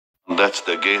That's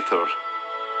the Gaither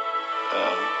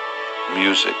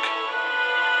music.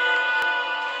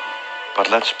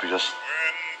 But let's just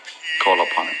call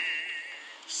upon him.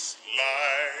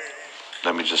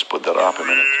 Let me just put that up a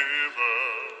minute.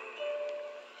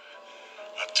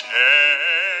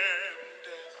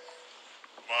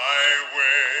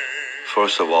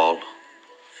 First of all,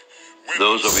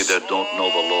 those of you that don't know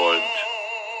the Lord,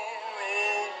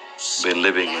 been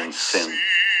living in sin,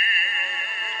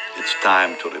 it's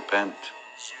time to repent.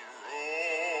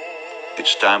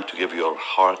 It's time to give your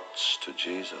hearts to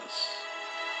Jesus.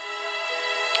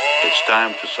 It's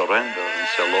time to surrender and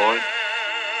say, Lord,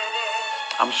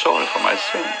 I'm sorry for my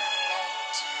sin.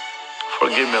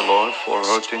 Forgive me, Lord, for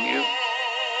hurting you.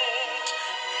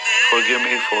 Forgive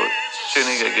me for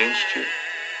sinning against you.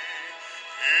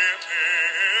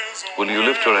 Will you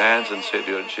lift your hands and say,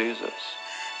 dear Jesus,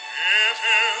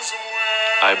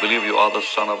 I believe you are the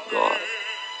Son of God.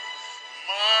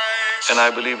 And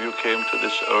I believe you came to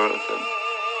this earth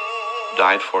and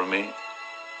died for me.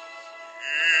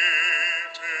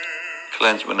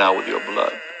 Cleanse me now with your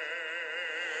blood.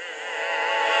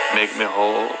 Make me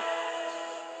whole.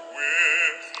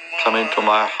 Come into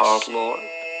my heart, Lord.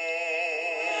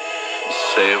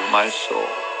 Save my soul.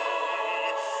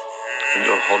 In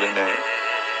your holy name,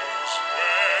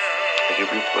 I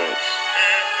give you praise.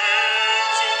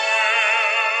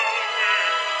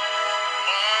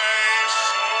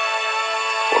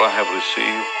 For I have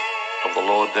received of the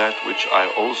Lord that which I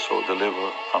also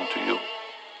deliver unto you.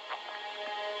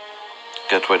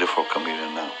 Get ready for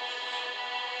communion now.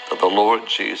 That the Lord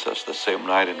Jesus, the same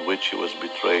night in which he was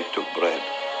betrayed, took bread.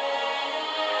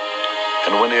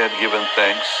 And when he had given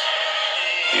thanks,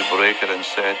 he brake it and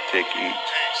said, take, eat.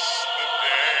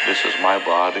 This is my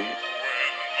body,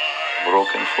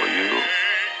 broken for you.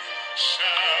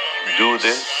 Do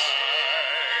this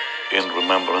in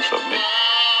remembrance of me.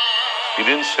 He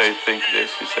didn't say, think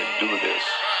this. He said, do this.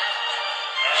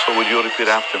 So would you repeat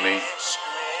after me?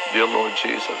 Dear Lord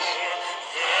Jesus,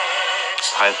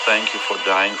 I thank you for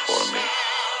dying for me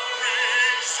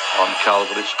on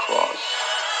Calvary's cross.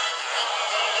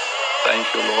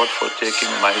 Thank you, Lord, for taking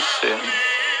my sin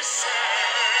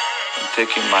and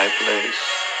taking my place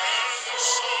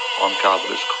on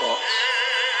Calvary's cross.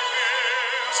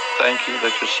 Thank you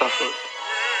that you suffered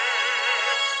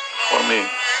for me.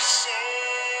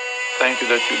 Thank you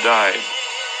that you died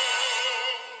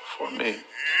for me.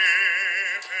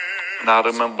 Now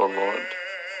remember, Lord,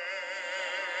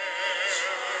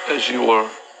 as you were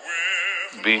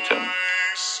beaten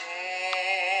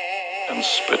and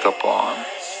spit upon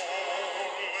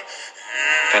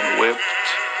and whipped,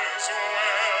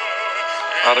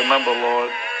 I remember,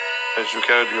 Lord, as you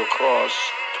carried your cross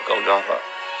to Golgotha.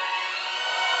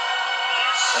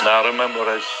 And I remember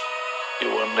as you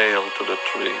were nailed to the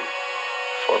tree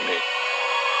for me.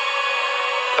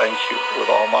 Thank you with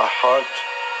all my heart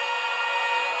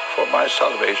for my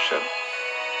salvation.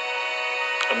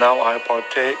 And now I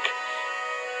partake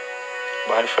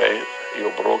by faith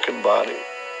your broken body,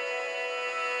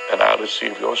 and I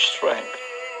receive your strength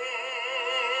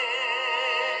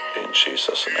in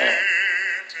Jesus' name.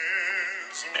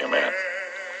 Amen.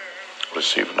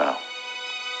 Receive now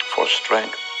for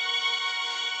strength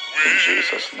in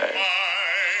Jesus' name.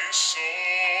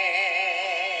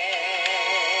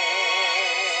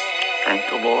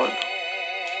 Thank you, Lord.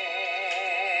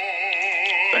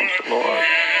 Thank you, Lord.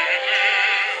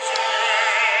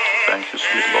 Thank you,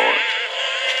 sweet Lord.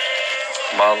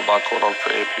 Malba koral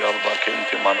pepi alba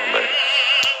kinti manole.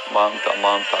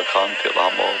 Manta kanti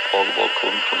lamo polvo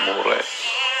kuntu mure.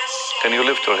 Can you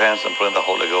lift your hands and pray in the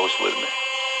Holy Ghost with me?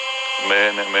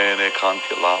 Mene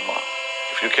kanti lama.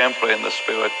 If you can't pray in the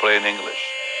Spirit, pray in English.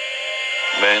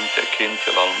 Mente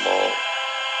kinti lalmo.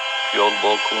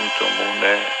 Yolbo kuntu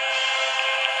mune.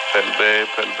 Pelbe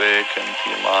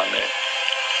kinti mane.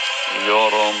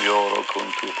 Yoro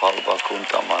kuntu palba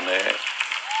kunta mane.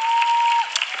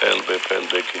 Pelbe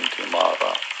kinti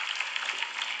mara.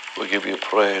 We give you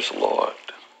praise, Lord.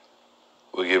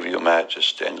 We give you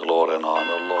majesty and glory and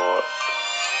honor, Lord.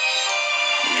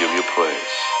 We give you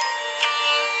praise.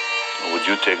 Would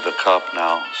you take the cup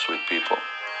now, sweet people?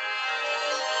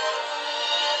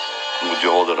 And would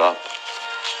you hold it up?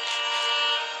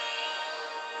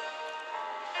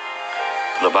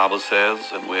 The Bible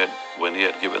says, and when he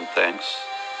had given thanks,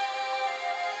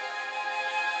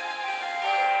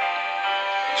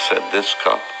 he said, this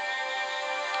cup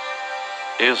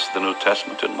is the New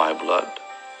Testament in my blood.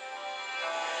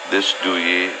 This do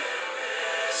ye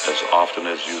as often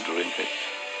as you drink it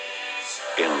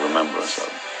in remembrance of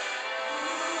me.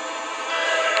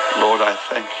 Lord, I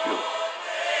thank you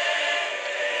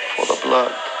for the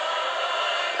blood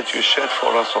that you shed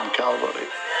for us on Calvary.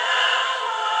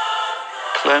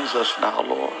 Cleanse us now,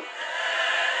 Lord.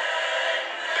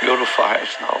 Purify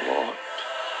us now, Lord.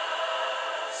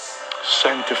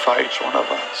 Sanctify each one of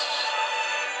us.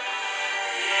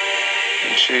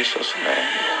 In Jesus' name,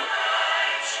 Lord.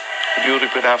 Would you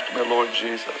repeat after me, Lord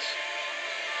Jesus?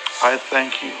 I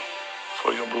thank you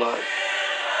for your blood.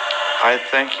 I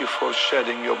thank you for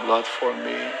shedding your blood for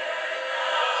me.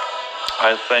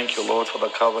 I thank you, Lord, for the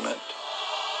covenant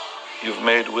you've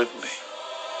made with me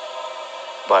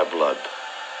by blood.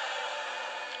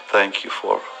 Thank you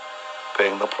for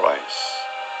paying the price,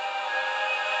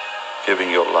 giving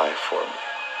your life for me.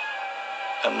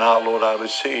 And now, Lord, I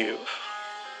receive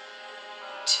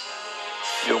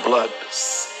your blood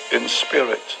in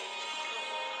spirit.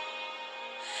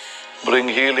 Bring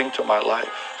healing to my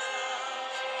life.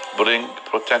 Bring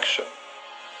protection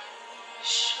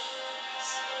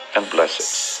and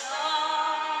blessings.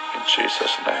 In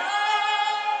Jesus' name.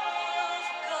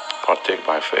 Partake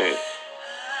by faith.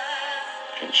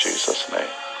 In Jesus'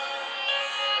 name.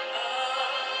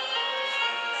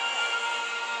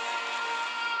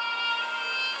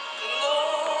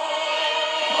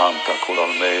 Anta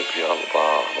kulalme pialba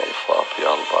alfa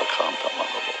pialba kanta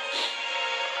manolo.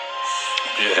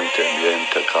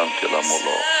 Miente canti la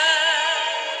molo.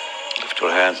 Lift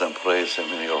your hands and praise him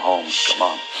in your homes. Come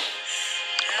on.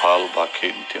 Palba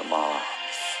kinti ma.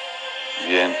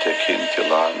 Miente kinti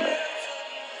lane.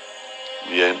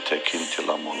 Miente kinti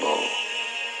la molo.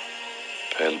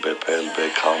 Pelbe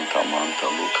canta manta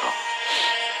luca.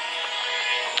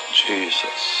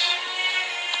 Jesus.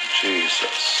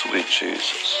 Jesus, sweet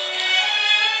Jesus.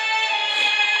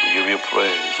 We give you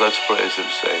praise. Let's praise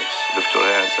him, saints. Lift your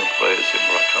hands and praise him.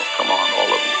 Come on, all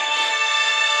of you.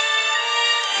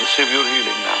 Receive your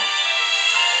healing now.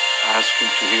 Ask him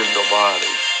to heal your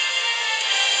body.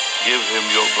 Give him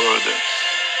your burdens.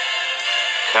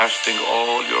 Casting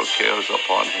all your cares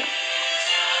upon him.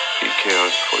 He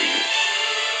cares for you.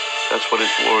 That's what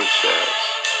his word says.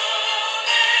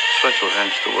 Stretch your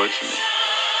hands towards me.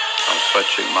 I'm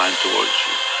stretching mine towards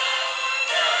you.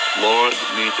 Lord,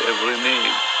 meet every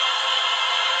need.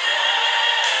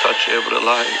 Touch every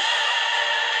life.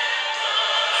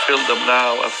 Fill them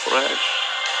now afresh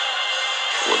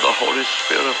with the Holy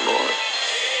Spirit, Lord.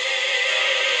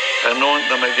 Anoint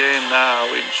them again now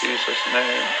in Jesus'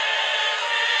 name.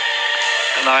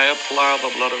 And I apply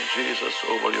the blood of Jesus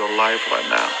over your life right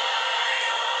now.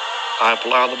 I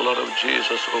apply the blood of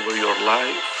Jesus over your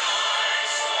life,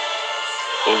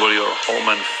 over your home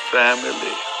and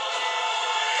family,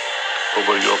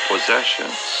 over your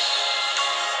possessions.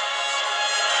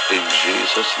 In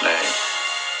Jesus' name,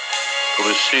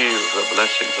 receive the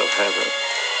blessings of heaven.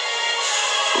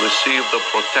 Receive the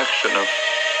protection of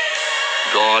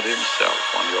God himself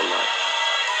on your life.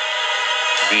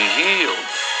 Be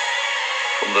healed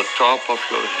from the top of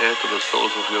your head to the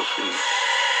soles of your feet.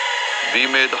 Be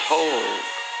made whole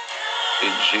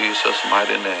in Jesus'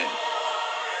 mighty name.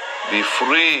 Be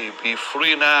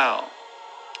free now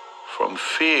from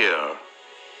fear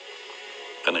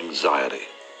and anxiety.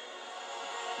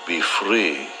 Be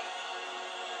free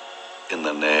in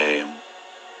the name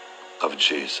of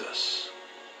Jesus.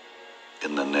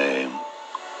 In the name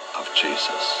of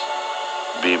Jesus.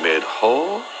 Be made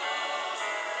whole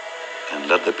and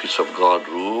let the peace of God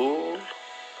rule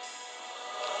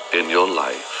in your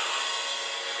life.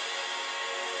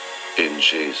 In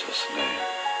Jesus' name.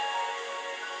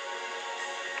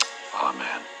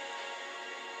 Amen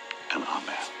and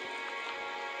amen.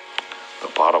 The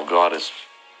power of God is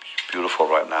beautiful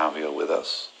right now here with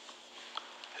us.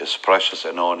 His precious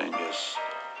anointing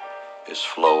is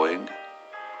flowing.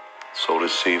 So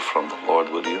receive from the Lord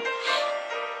with you.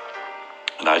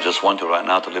 And I just want you right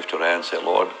now to lift your hand and say,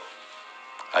 Lord,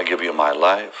 I give you my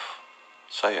life.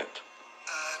 Say it.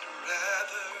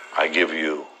 I give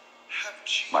you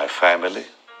my family.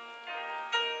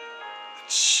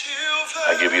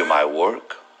 I give you my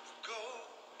work.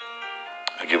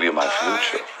 I give you my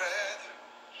future.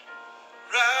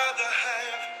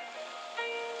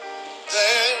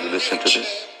 You listen to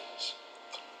this?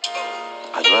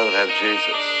 I'd rather have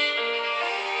Jesus.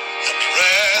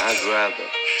 I'd rather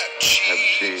have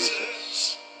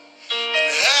Jesus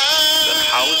than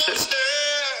houses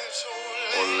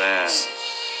or lands.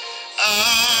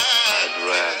 I'd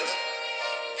rather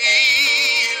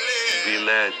be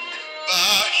led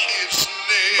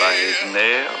by his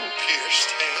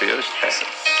nail-pierced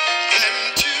hands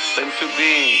than to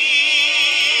be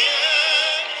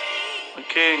a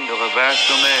king of a vast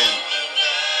domain.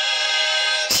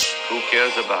 Who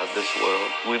cares about this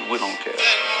world? We don't care.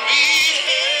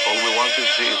 All we want is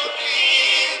Jesus.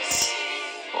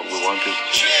 All we want is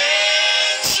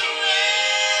Jesus.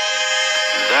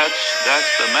 That's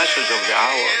the message of the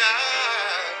hour.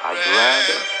 I'd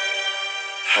rather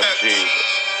have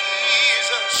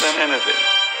Jesus than anything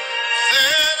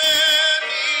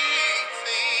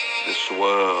this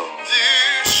world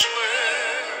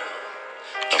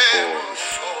affords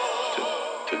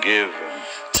to give. And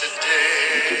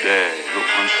today, who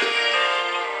wants it?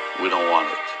 We don't want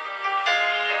it.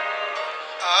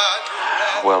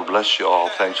 Well, bless you all.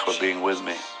 Thanks for being with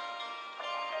me.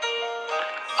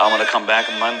 I'm going to come back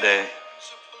Monday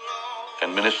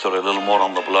and minister a little more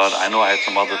on the blood. I know I had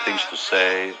some other things to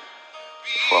say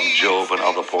from Job and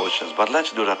other portions, but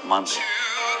let's do that Monday.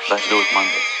 Let's do it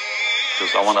Monday.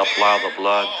 Because I want to apply the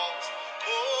blood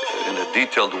in a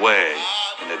detailed way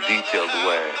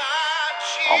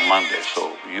on Monday.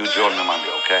 So you join me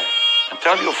Monday, okay? And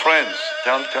tell your friends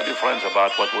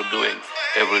about what we're doing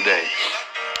every day.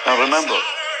 Now remember,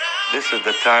 this is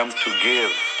the time to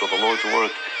give to the Lord's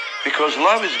work, because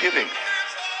love is giving.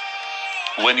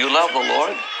 When you love the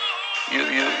Lord, you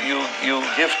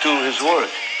give to His work.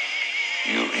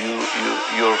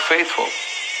 You're faithful,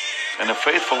 and a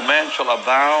faithful man shall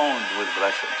abound with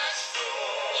blessings.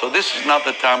 So this is not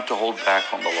the time to hold back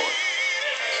from the Lord.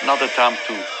 It's not the time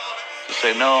to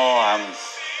say, no,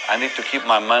 I need to keep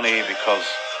my money because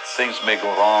things may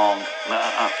go wrong.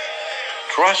 Nuh-uh.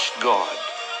 Trust God.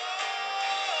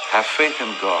 Have faith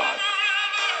in God.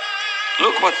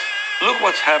 Look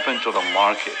what's happened to the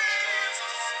market,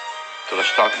 to the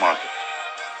stock market.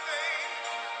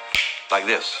 Like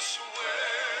this.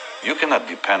 You cannot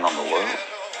depend on the world.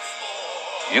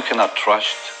 You cannot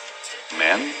trust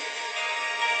men.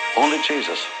 Only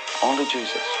Jesus. Only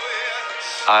Jesus.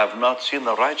 I have not seen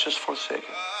the righteous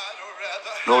forsaken,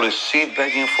 nor his seed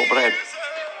begging for bread.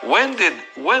 When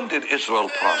did Israel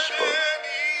prosper?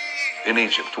 In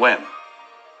Egypt. When?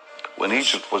 When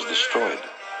Egypt was destroyed.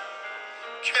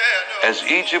 As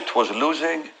Egypt was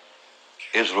losing,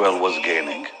 Israel was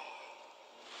gaining.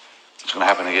 It's going to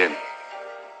happen again.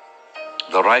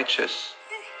 The righteous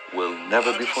will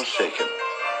never be forsaken.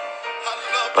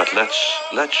 But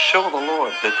let's show the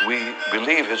Lord that we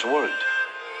believe His word.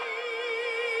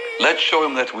 Let's show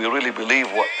Him that we really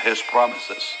believe what His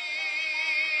promises.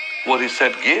 What He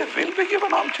said, give, it'll be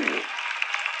given unto you.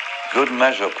 Good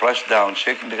measure, pressed down,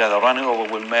 shaken together, running over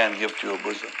will man give to your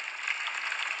bosom.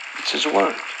 It's His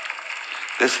word.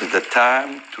 This is the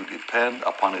time to depend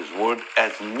upon His word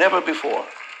as never before.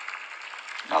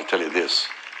 And I'll tell you this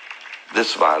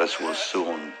virus will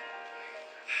soon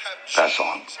pass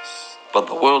on. But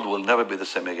the world will never be the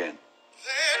same again.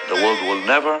 The world will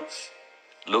never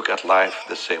look at life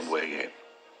the same way again.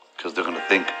 Because they're going to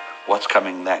think, what's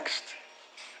coming next?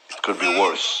 It could be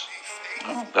worse.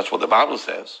 No, that's what the Bible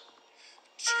says.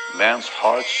 Man's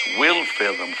hearts will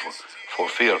fail them for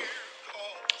fear.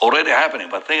 Already happening,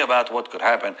 but think about what could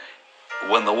happen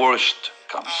when the worst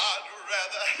comes.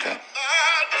 Okay?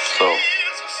 So,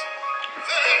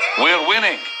 we're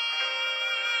winning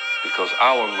because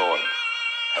our Lord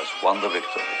has won the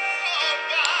victory.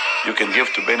 You can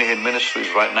give to Benny Hinn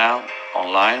Ministries right now,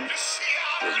 online.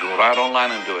 Just go right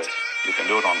online and do it. You can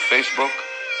do it on Facebook,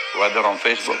 right there on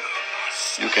Facebook.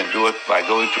 You can do it by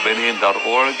going to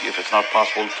bennyhinn.org if it's not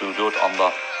possible to do it on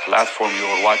the platform you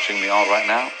are watching me on right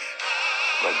now.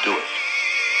 But do it.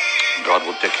 God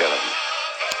will take care of you.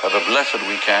 Have a blessed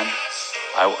weekend.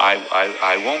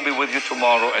 I won't be with you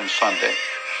tomorrow and Sunday.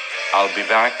 I'll be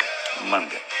back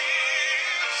Monday.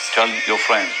 Tell your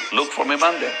friends, look for me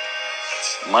Monday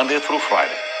through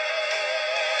Friday.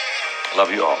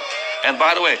 Love you all. And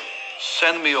by the way,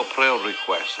 send me your prayer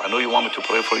requests. I know you want me to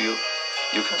pray for you.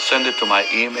 You can send it to my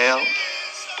email,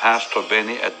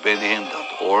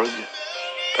 pastorbenny@bennyhinn.org.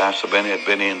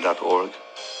 pastorbenny@bennyhinn.org.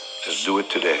 Just do it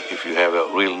today. If you have a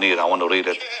real need, I want to read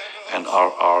it, and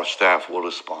our staff will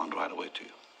respond right away to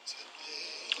you.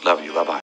 Love you. Bye-bye.